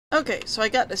Okay, so I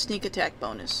got the sneak attack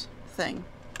bonus thing.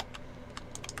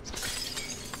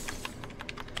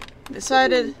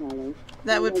 Decided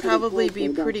that would probably be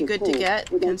pretty good to get,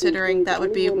 considering that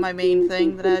would be my main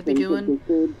thing that I'd be doing.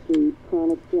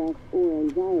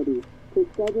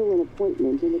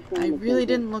 I really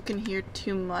didn't look in here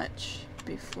too much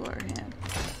beforehand.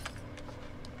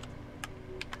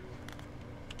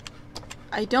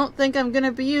 I don't think I'm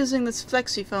gonna be using this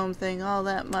flexi foam thing all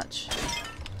that much.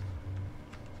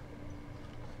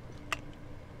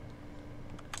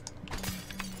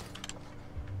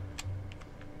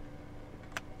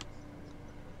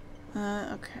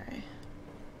 Okay.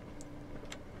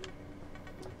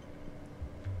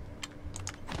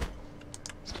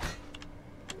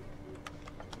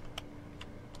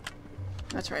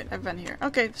 That's right, I've been here.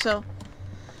 Okay, so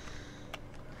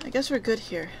I guess we're good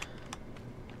here.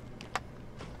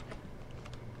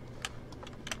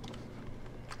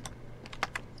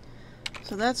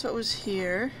 So that's what was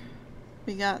here.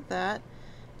 We got that.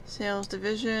 Sales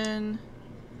division.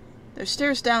 There's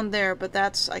stairs down there, but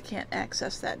that's... I can't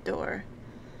access that door.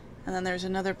 And then there's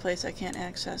another place I can't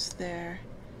access there.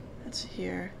 That's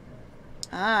here.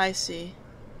 Ah, I see.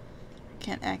 I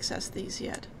can't access these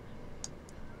yet.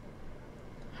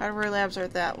 Hardware labs are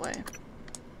that way.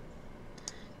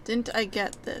 Didn't I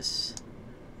get this?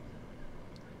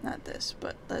 Not this,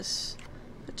 but this.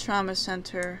 The trauma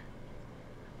center.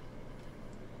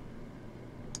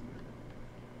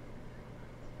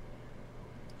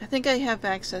 I think I have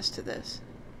access to this.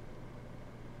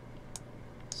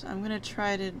 So I'm gonna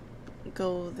try to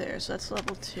go there. So that's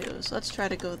level 2. So let's try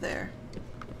to go there.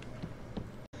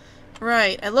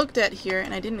 Right, I looked at here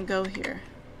and I didn't go here.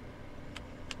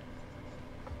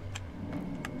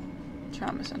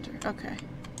 Trauma center, okay.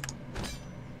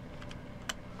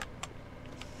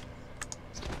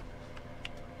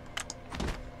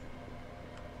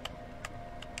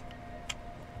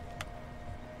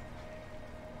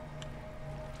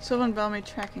 Sylvan Bellamy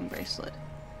tracking bracelet.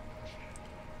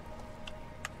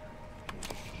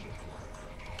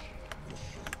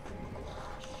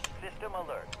 System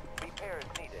alert. Repairs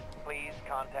needed. Please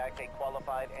contact a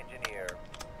qualified engineer.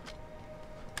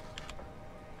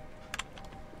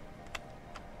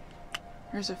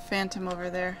 There's a phantom over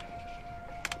there.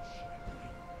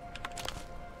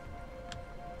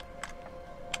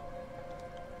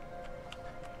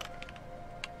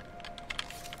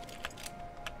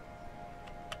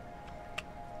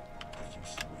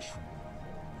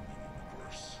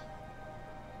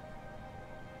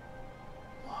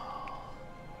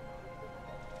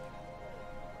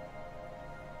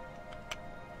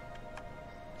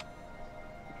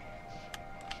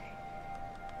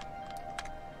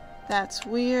 That's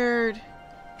weird.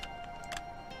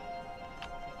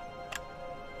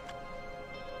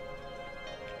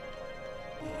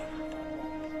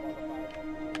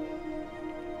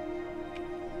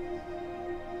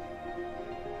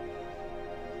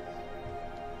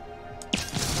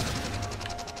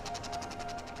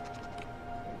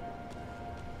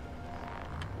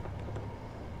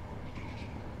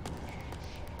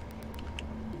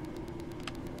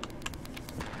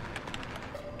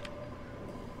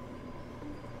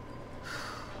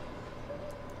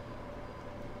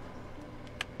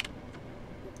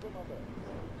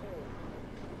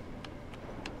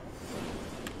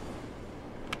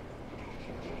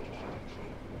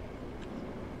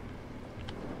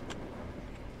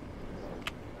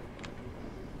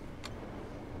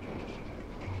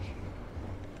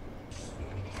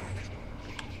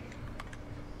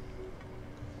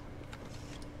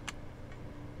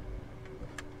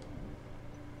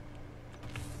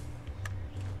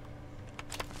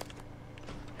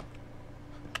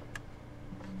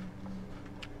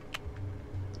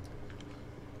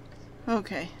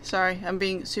 Okay, sorry, I'm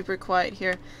being super quiet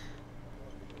here.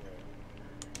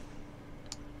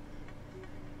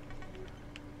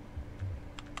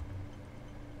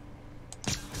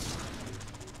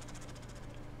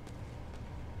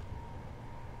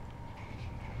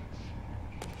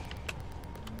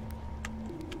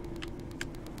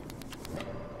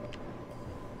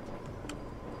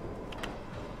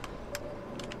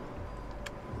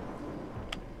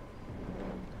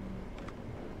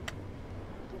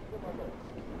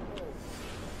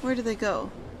 Where do they go?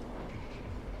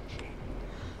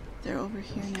 They're over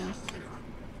here now.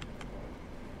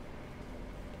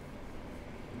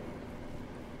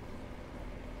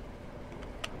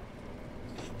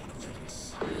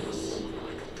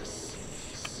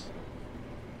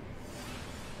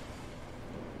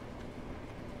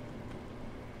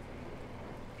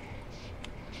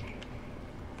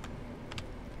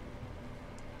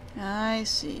 I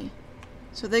see.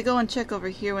 So they go and check over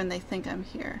here when they think I'm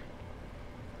here.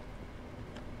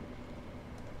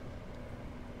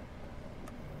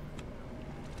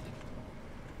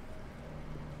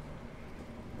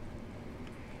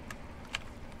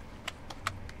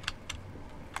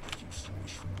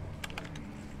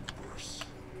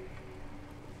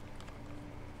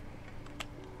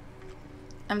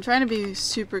 I'm trying to be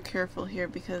super careful here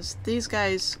because these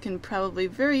guys can probably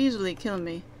very easily kill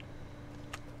me.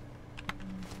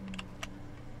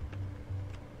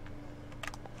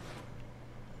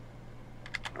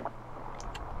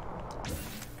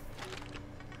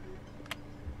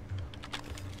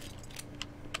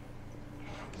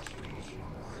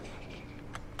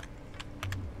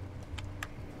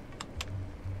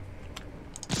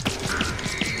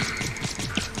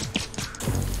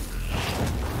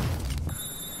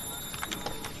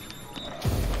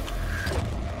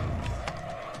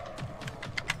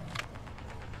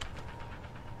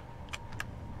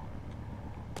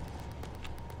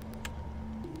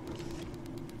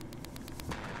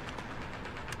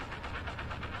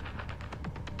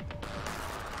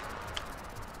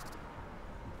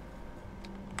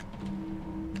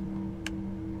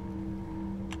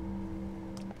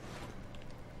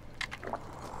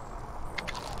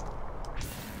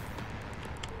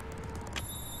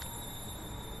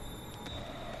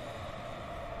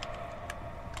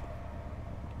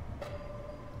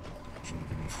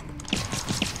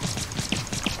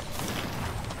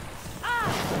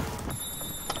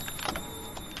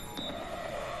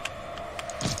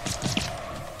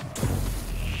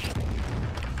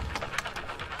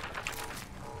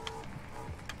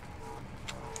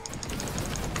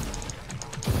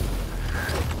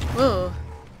 Whoa.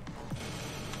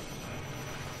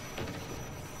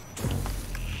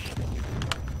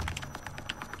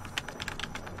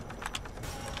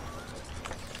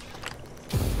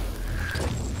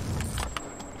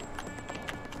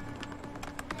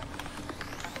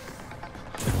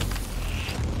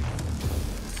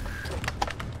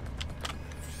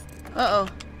 Uh-oh.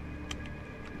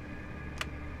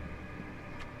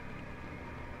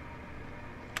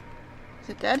 Is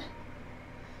it dead?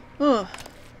 Oh.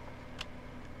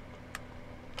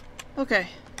 Okay.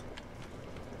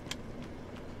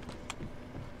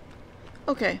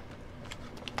 Okay.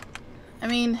 I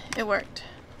mean, it worked.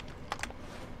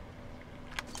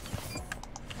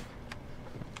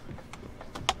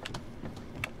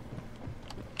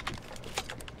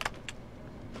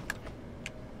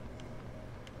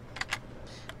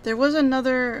 There was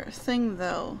another thing,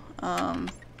 though.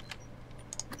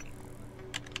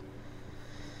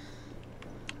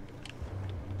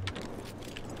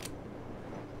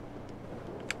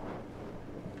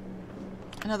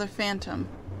 Another phantom.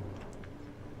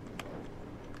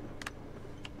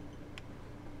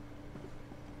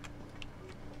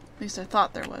 At least I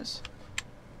thought there was.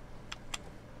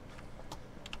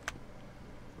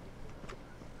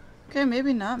 Okay,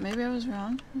 maybe not. Maybe I was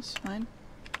wrong. That's fine.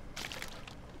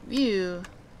 View.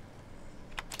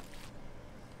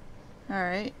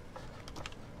 Alright.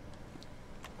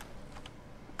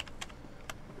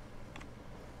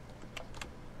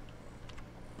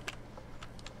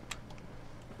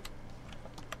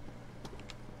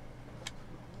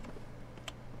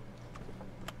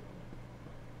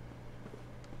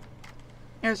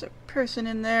 There's a person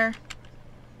in there.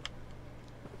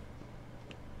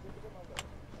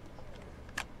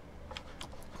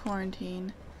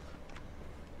 Quarantine.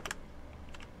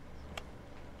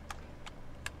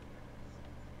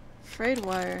 Frayed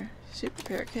wire. Super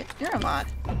repair kit. You're a mod.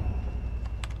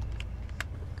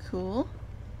 Cool.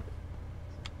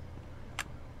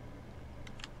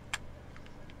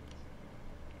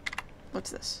 What's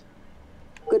this?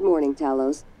 Good morning,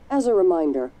 Talos. As a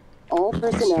reminder, all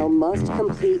personnel must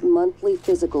complete monthly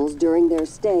physicals during their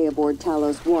stay aboard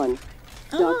Talos 1.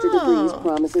 Dr. DeVries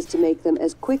promises to make them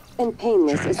as quick and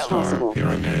painless as possible.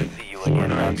 Pyramid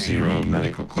 490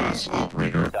 medical class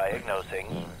operator.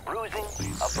 Diagnosing bruising,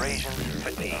 abrasions,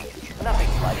 fatigue.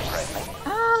 Nothing life-threatening.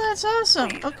 Oh, that's awesome.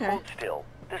 Please, Okay. hold still.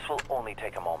 This will only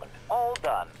take a moment. All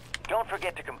done. Don't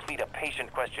forget to complete a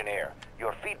patient questionnaire.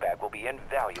 Your feedback will be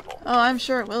invaluable. Oh, I'm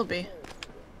sure it will be.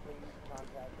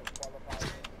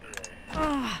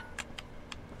 Ah.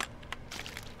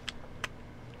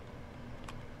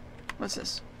 What's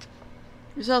this?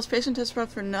 Results. Patient tested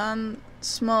for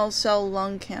non-small cell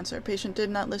lung cancer. Patient did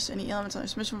not list any elements on their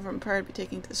submission from prior to be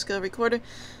taken to the skill recorder.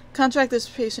 Contact this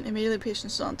patient immediately.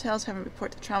 Patient still on tails. Have him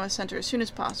report to trauma center as soon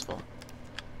as possible.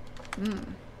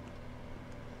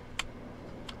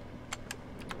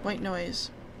 White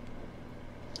noise.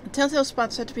 The telltale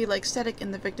spot said to be like static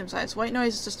in the victim's eyes. White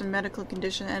noise is just a medical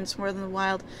condition, and it's more than the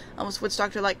wild, almost witch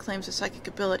doctor-like claims of psychic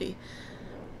ability.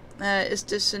 Is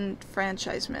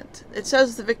disenfranchisement. It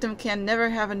says the victim can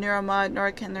never have a neuromod,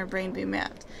 nor can their brain be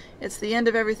mapped. It's the end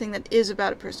of everything that is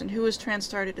about a person. Who is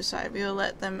trans-star to decide? We will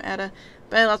let them add a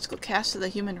biological cast to the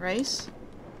human race?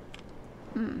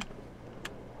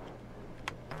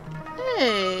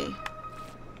 Hey!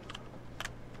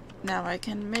 Now I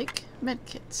can make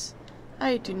medkits.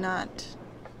 I do not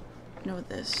know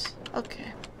this.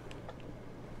 Okay.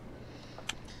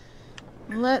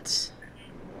 Let's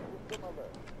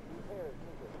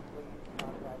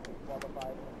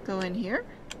go in here.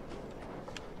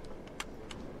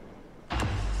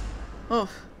 Oh.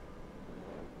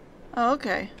 Oh,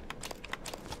 okay.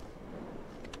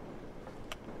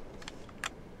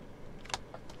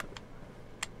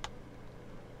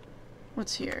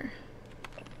 What's here?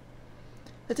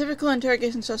 The typical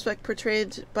interrogation suspect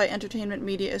portrayed by entertainment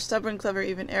media is stubborn, clever,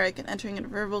 even arrogant, entering in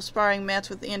verbal sparring match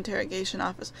with the interrogation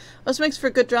office. This makes for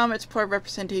good drama. It's poor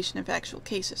representation of actual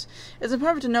cases. It's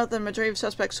important to note that the majority of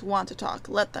suspects want to talk.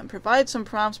 Let them. Provide some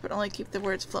prompts, but only keep the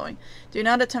words flowing. Do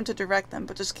not attempt to direct them,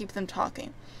 but just keep them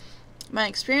talking. My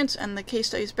experience, and the case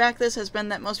studies back this, has been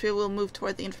that most people will move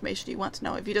toward the information you want to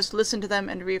know if you just listen to them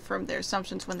and reaffirm their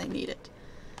assumptions when they need it.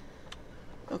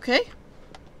 Okay?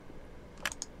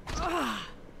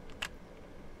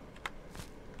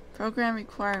 Program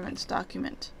requirements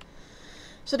document.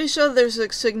 Studies show that there's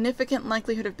a significant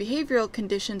likelihood of behavioral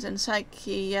conditions and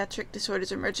psychiatric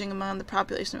disorders emerging among the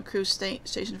population of cruise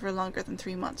stations for longer than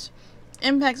 3 months.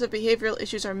 Impacts of behavioral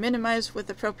issues are minimized with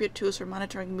appropriate tools for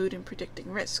monitoring mood and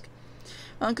predicting risk,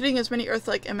 while including as many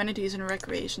Earth-like amenities and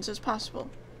recreations as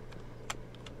possible.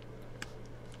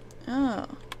 Oh.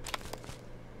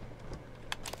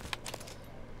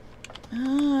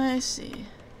 Oh, I see.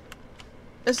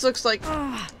 This looks like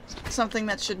something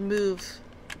that should move.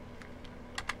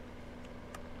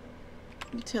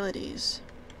 Utilities.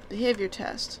 Behavior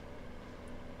test.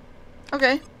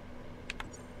 Okay.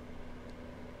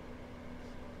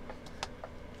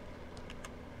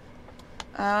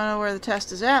 I don't know where the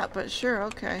test is at, but sure,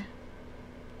 okay.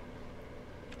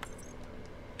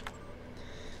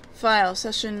 File,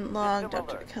 session log,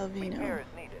 Dr. Calvino.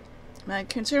 My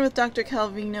concern with Dr.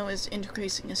 Calvino is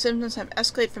increasing. His symptoms have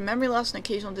escalated from memory loss and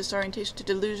occasional disorientation to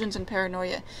delusions and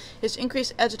paranoia. His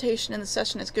increased agitation in the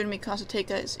session has given me cause to take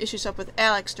his issues up with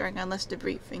Alex during our next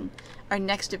debriefing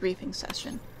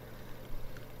session.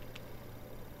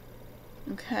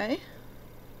 Okay.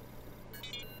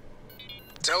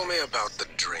 Tell me about the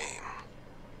dream.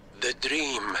 The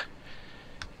dream.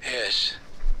 Yes.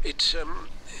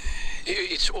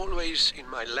 It's always in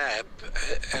my lab,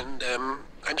 and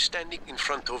I'm standing in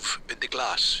front of the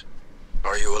glass.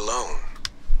 Are you alone?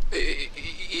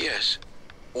 Yes.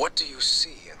 What do you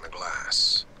see in the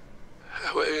glass?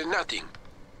 Nothing.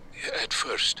 At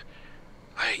first.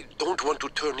 I don't want to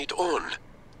turn it on,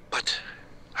 but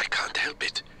I can't help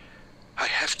it. I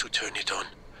have to turn it on.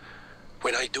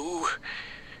 When I do,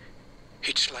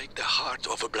 it's like the heart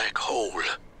of a black hole,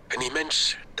 an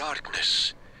immense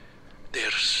darkness.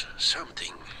 There's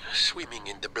something swimming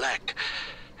in the black.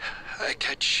 I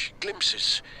catch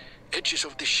glimpses, edges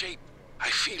of the shape. I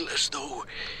feel as though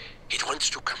it wants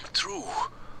to come through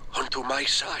onto my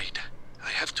side. I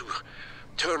have to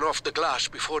turn off the glass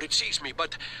before it sees me,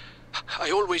 but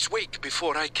I always wake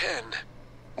before I can.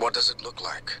 What does it look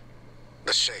like?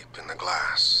 The shape in the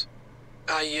glass?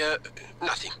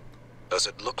 Nothing. Does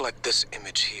it look like this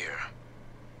image here?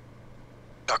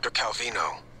 Dr.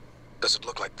 Calvino, does it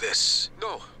look like this?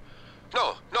 No,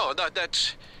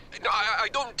 that's... No, I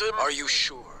don't... Are you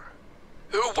sure?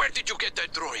 Where did you get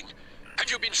that drawing? Have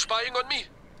you been spying on me?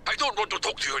 I don't want to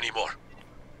talk to you anymore.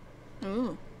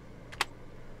 Ooh.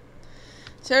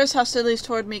 Sarah's hostilities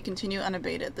toward me continue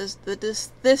unabated.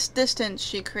 This distance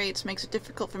she creates makes it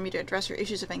difficult for me to address her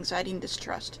issues of anxiety and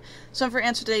distrust. Some of her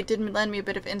answers today did lend me a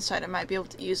bit of insight I might be able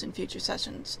to use in future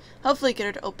sessions. Hopefully get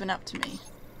her to open up to me.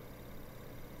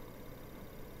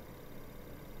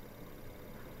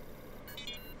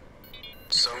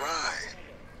 Sarai,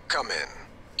 come in.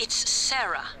 It's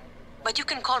Sarah, but you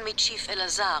can call me Chief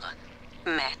Elazar.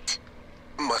 Matt.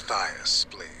 Matthias,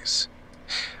 please.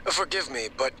 Forgive me,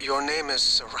 but your name is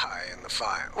Sarai in the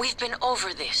file. We've been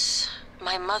over this.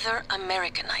 My mother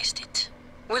Americanized it.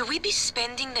 Will we be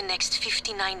spending the next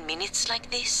 59 minutes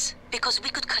like this? Because we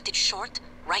could cut it short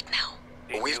right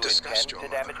now. We've discussed your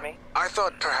mother. I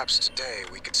thought perhaps today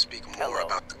we could speak more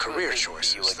about the career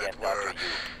choices that were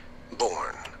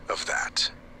born of that.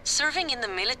 Serving in the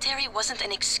military wasn't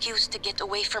an excuse to get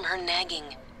away from her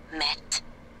nagging, Matt.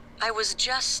 I was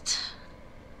just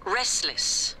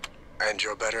Restless. And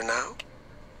you're better now?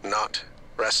 Not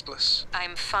restless?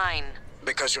 I'm fine.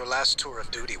 Because your last tour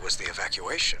of duty was the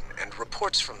evacuation, and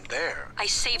reports from there... I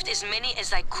saved as many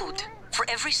as I could. For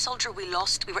every soldier we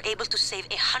lost, we were able to save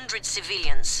 100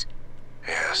 civilians.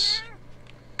 Yes.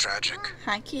 Tragic.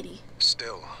 Hi, kitty.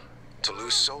 Still, to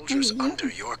lose soldiers under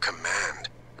your command...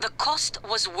 The cost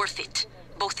was worth it,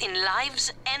 both in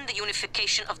lives and the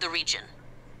unification of the region.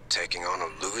 Taking on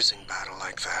a losing battle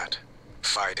like that,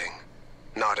 fighting,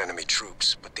 not enemy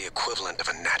troops, but the equivalent of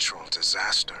a natural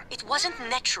disaster. It wasn't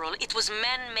natural, it was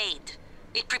man-made.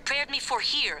 It prepared me for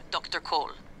here, Dr.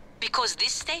 Cole. Because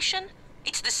this station,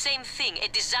 it's the same thing, a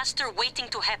disaster waiting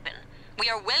to happen. We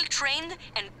are well-trained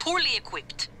and poorly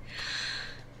equipped.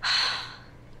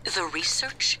 The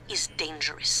research is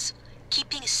dangerous.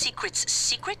 Keeping secrets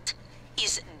secret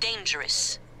is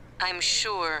dangerous. I'm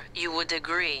sure you would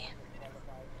agree.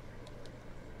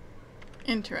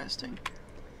 Interesting.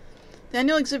 The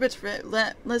annual exhibits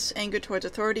relentless anger towards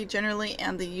authority generally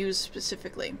and the U's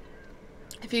specifically.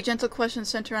 A few gentle questions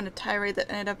center on a tirade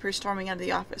that ended up her storming out of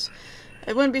the office.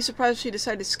 I wouldn't be surprised if she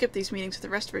decided to skip these meetings for the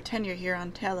rest of her tenure here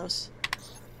on Talos.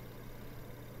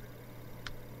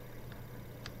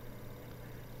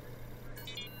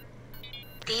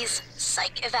 These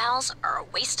psych evals are a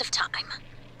waste of time.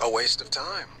 A waste of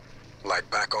time? Like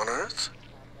back on Earth?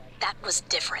 That was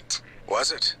different.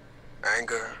 Was it?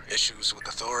 Anger, issues with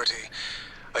authority.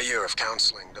 A year of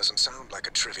counseling doesn't sound like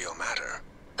a trivial matter.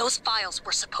 Those files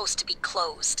were supposed to be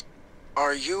closed.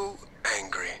 Are you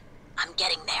angry? I'm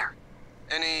getting there.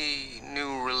 Any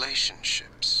new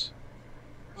relationships?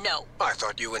 No. I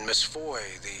thought you and Miss Foy,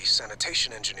 the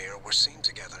sanitation engineer, were seen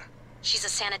together. She's a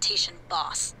sanitation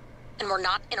boss, and we're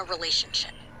not in a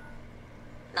relationship.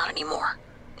 Not anymore.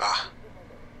 Ah.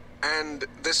 And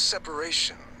this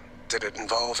separation, did it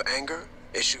involve anger?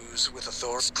 Issues with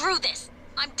authority? Screw this!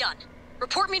 I'm done.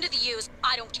 Report me to the U's,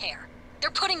 I don't care. They're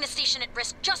putting the station at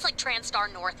risk just like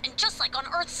TranStar North and just like on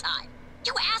Earthside.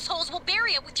 You assholes will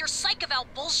bury it with your psych eval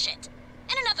bullshit.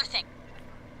 And another thing.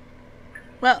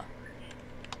 Well.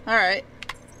 Alright.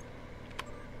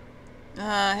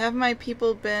 Have my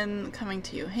people been coming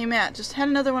to you? Hey Matt, just had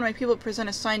another one of my people present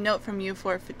a signed note from you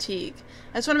for fatigue.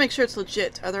 I just want to make sure it's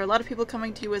legit. Are there a lot of people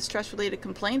coming to you with stress-related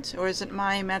complaints, or is it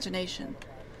my imagination?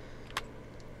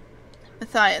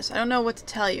 Matthias, I don't know what to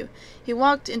tell you. He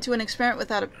walked into an experiment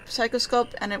without a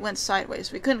psychoscope, and it went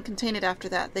sideways. We couldn't contain it after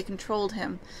that. They controlled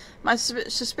him. My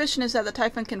suspicion is that the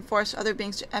Typhon can force other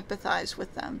beings to empathize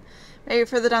with them. Maybe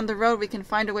further down the road we can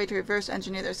find a way to reverse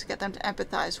engineer this to get them to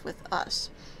empathize with us.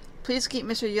 Please keep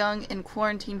Mr. Young in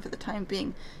quarantine for the time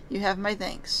being. You have my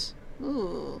thanks.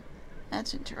 Ooh,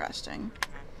 that's interesting.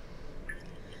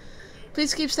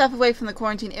 Please keep staff away from the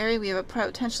quarantine area. We have a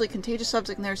potentially contagious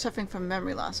subject and they're suffering from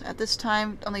memory loss. At this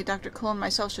time, only Dr. Cole and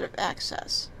myself should have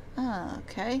access. Ah,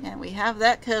 okay, and we have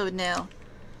that code now.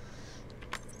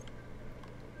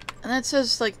 And that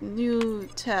says, like, new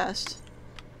test,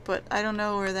 but I don't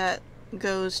know where that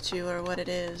goes to or what it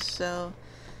is, so...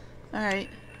 Alright.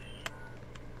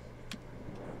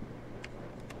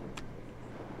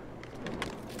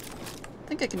 I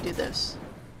think I can do this.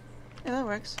 Yeah, that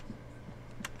works.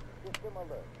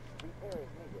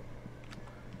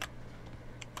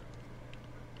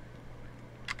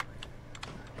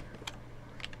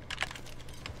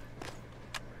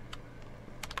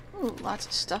 Ooh, lots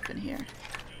of stuff in here.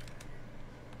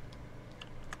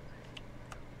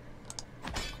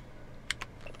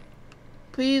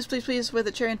 Please, please, please, with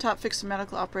the cherry on top, fix the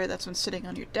medical operator that's been sitting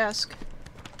on your desk.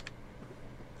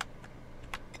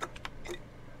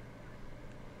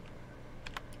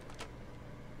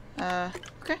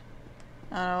 Okay.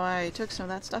 I don't know why I took some of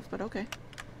that stuff, but okay.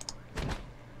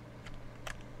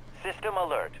 System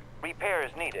alert.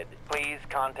 Repairs needed. Please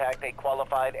contact a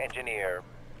qualified engineer.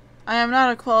 I am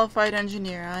not a qualified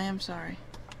engineer. I am sorry.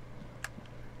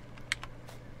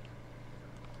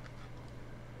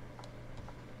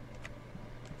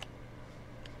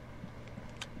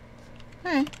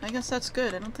 Alright, I guess that's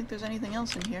good. I don't think there's anything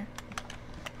else in here.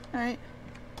 Alright.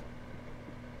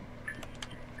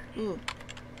 Ooh.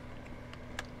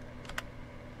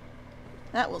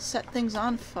 That will set things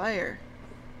on fire.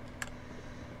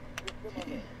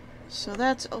 Okay. So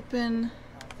that's open.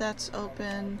 That's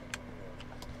open.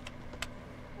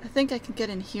 I think I can get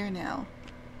in here now.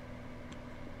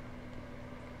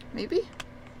 Maybe?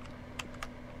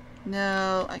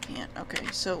 No, I can't. Okay,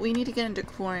 so we need to get into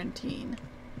quarantine.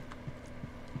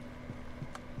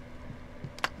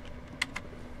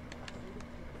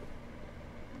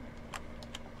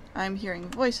 I'm hearing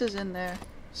voices in there.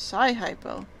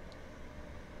 Sci-hypo.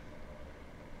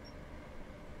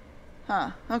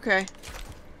 Huh, okay.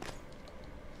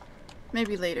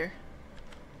 Maybe later.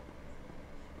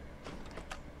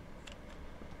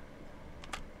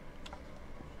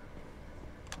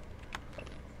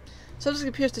 Subject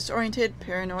appears disoriented,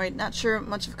 paranoid, not sure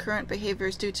much of current behavior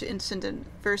is due to incident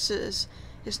versus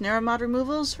his neuromod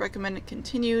removals. Recommended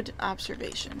continued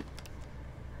observation.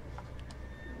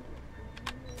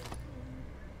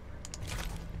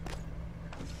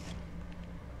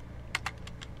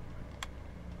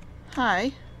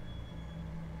 Hi.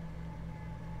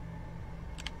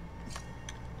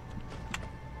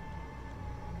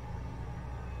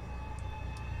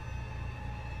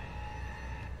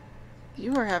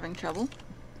 You are having trouble.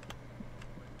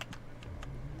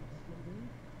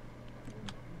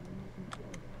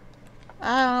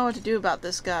 I don't know what to do about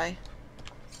this guy.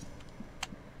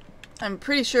 I'm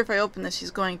pretty sure if I open this, he's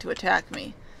going to attack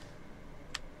me.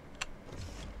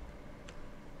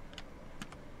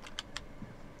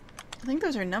 I think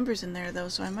those are numbers in there, though,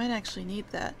 so I might actually need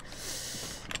that.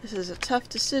 This is a tough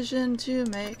decision to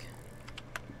make.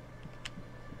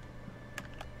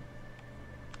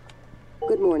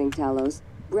 Good morning, Talos.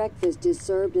 Breakfast is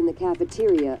served in the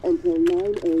cafeteria until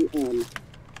 9 a.m.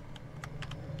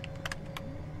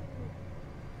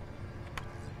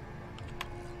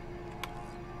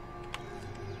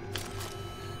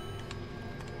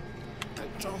 I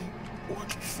don't want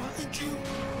to find you.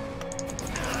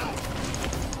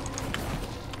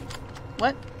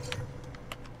 What?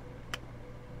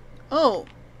 Oh!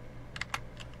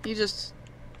 He just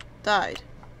died.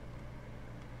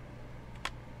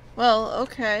 Well,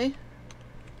 okay.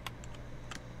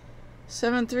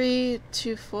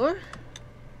 7324?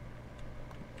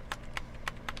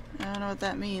 I don't know what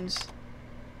that means.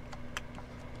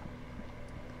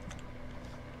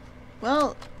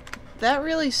 Well, that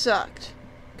really sucked.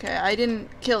 Okay, I didn't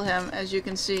kill him, as you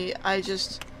can see. I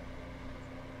just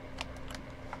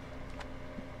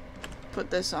put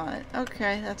this on it.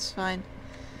 Okay, that's fine.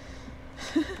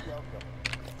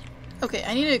 Okay,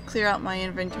 I need to clear out my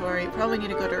inventory. Probably need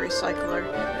to go to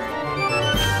recycler.